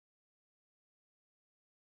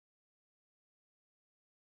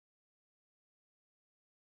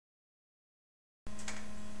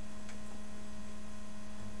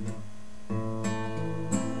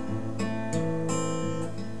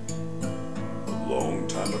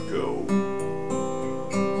time ago,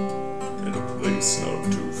 in a place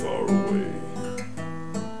not too far away.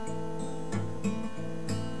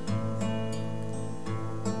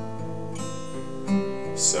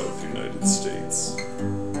 South United States.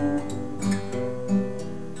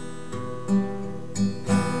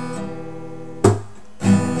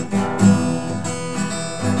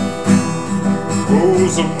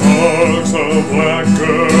 Rosa Parks, a black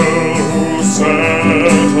girl who sat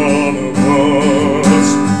on a bus.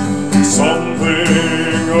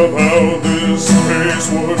 Something about this case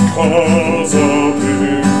would cause a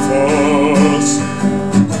big fuss.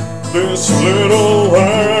 This little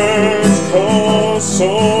act caused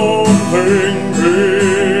something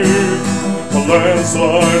big. A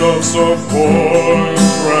landslide of support,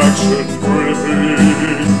 traction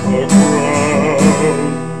gripping the crowd.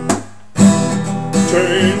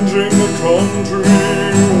 Changing the country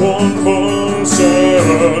one bus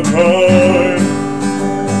at a time.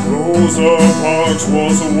 Rosa Parks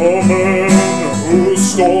was a woman whose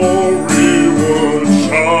story would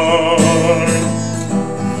shine.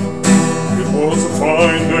 It was a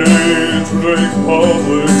fine day to take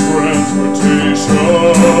public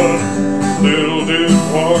transportation. Little did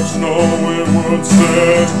Parks know it would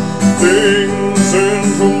set things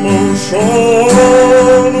into motion.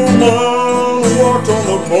 Walked on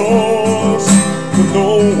the bus with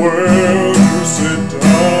nowhere to sit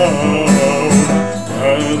down,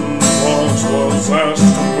 and Parks was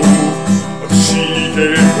asked to move, but she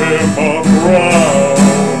gave him a frown.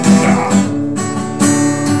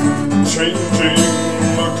 Changing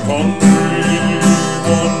the country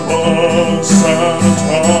one bus at a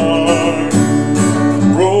time.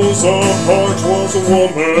 Rosa Parks was a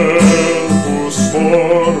woman whose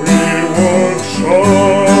story would shine.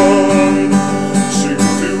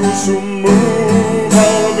 To move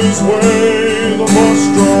out of his way, the bus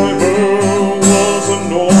driver was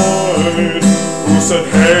annoyed, who said,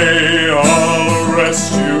 "Hey, I'll arrest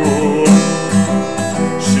you."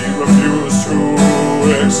 She refused to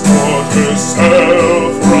export herself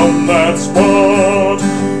from that spot,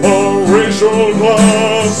 a racial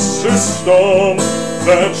class system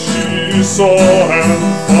that she saw and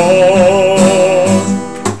thought.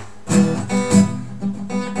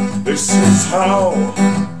 This is how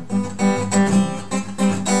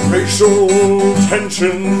racial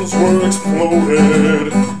tensions were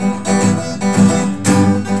exploded,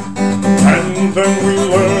 and then we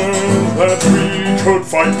learned that we could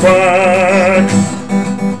fight back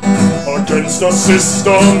against a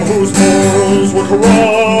system whose morals were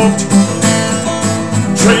corrupt.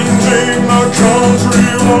 Changing the country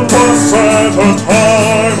one bus at a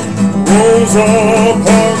time. Rosa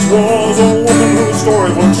Parks was a woman whose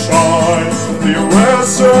story would shine. The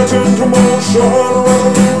arrest set into motion,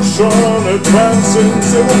 revolution, advancing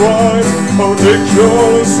civil rights, a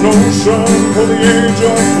ridiculous notion for the age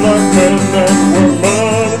of black men and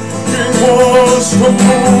women. It was to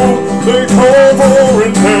move, they call for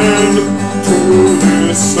an end to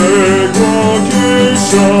this segregation.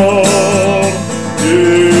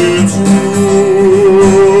 It's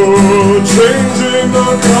new, changing the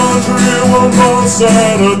country one bus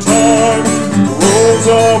at a time.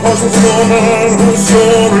 Rosa Parks was a woman whose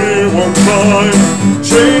story would shine.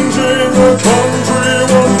 Changing the country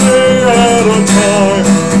one day at a time.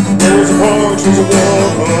 Rosa Parks was a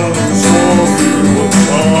woman whose story would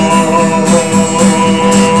shine.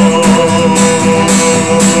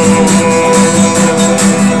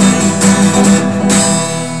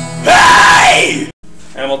 Hey!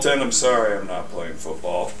 Hamilton, I'm sorry I'm not playing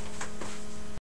football.